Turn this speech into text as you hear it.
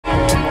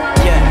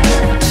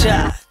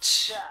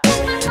Church.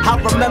 I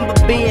remember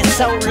being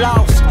so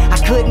lost, I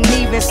couldn't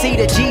even see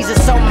the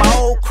Jesus on my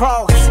old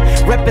cross.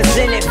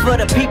 Represented for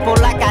the people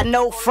like I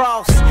know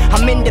Frost.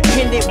 I'm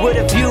independent with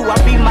a view, I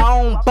be my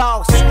own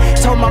boss.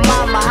 Told my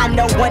mama I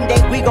know one day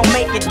we gon'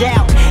 make it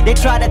out. They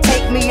try to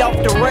take me off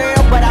the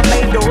rail, but I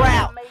made the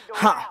route.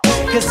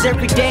 Cause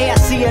every day I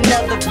see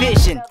another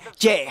vision.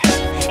 Yeah,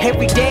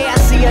 every day I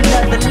see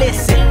another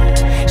listen.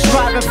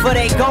 Striving for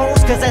their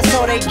goals, cause that's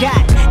all they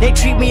got. They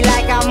treat me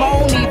like I'm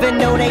on, even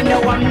though they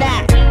know I'm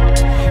not.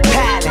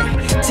 Piling,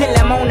 till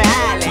I'm on the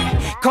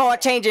island. Car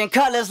changing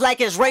colors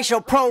like it's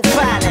racial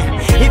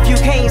profiling. If you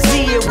can't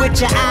see it with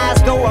your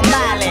eyes, go a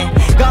mile in.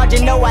 God,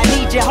 you know I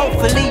need you,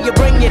 hopefully you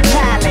bring your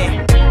child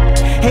in.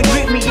 And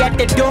greet me at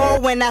the door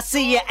when I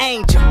see your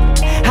angel.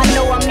 I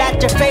know I'm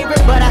not your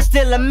favorite, but I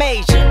still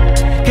amaze you.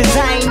 Cause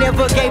I ain't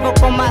never gave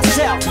up on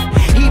myself.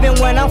 Even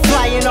when I'm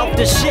flying off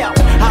the shelf,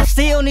 I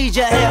still need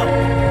your help.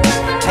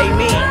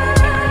 Amen.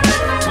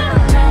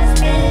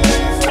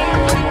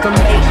 From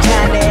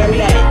H-Town to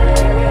LA,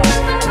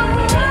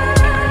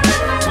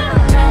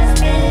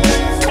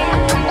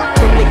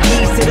 from the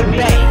keys to the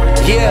bay.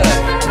 Yeah,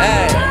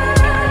 hey.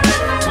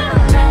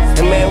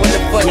 And man, what the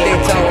fuck they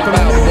talking From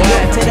about, New boy?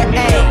 York to the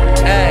A.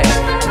 Hey.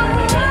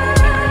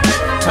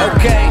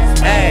 Okay,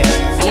 hey,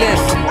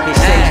 listen,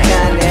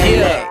 hey,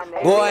 yeah,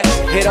 boy,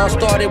 it all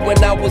started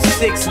when I was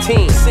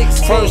 16.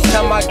 First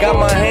time I got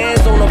my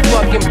hands on a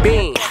fucking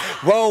beam.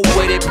 Roll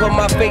with it, put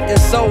my faith and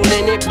soul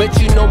in it, but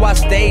you know I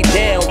stayed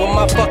down with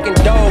my fucking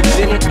dogs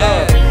in it.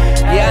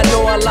 Yeah, I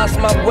know I lost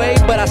my way,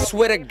 but I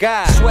swear to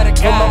God, for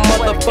my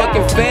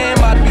motherfucking fam,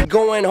 I'd be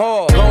going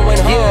hard.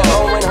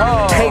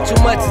 Ain't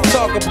too much to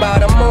talk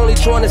about. I'm only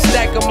trying to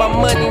stack up my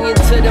money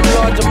into them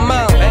large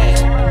amounts.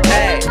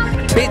 Hey,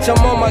 bitch,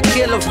 I'm on my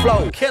killer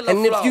flow.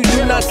 And if you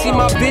do not see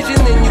my vision,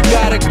 then you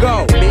gotta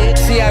go.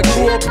 See, I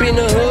grew up in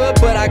the hood,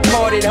 but I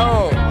caught it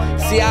home.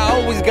 See, I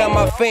always got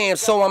my fam,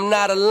 so I'm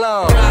not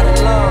alone.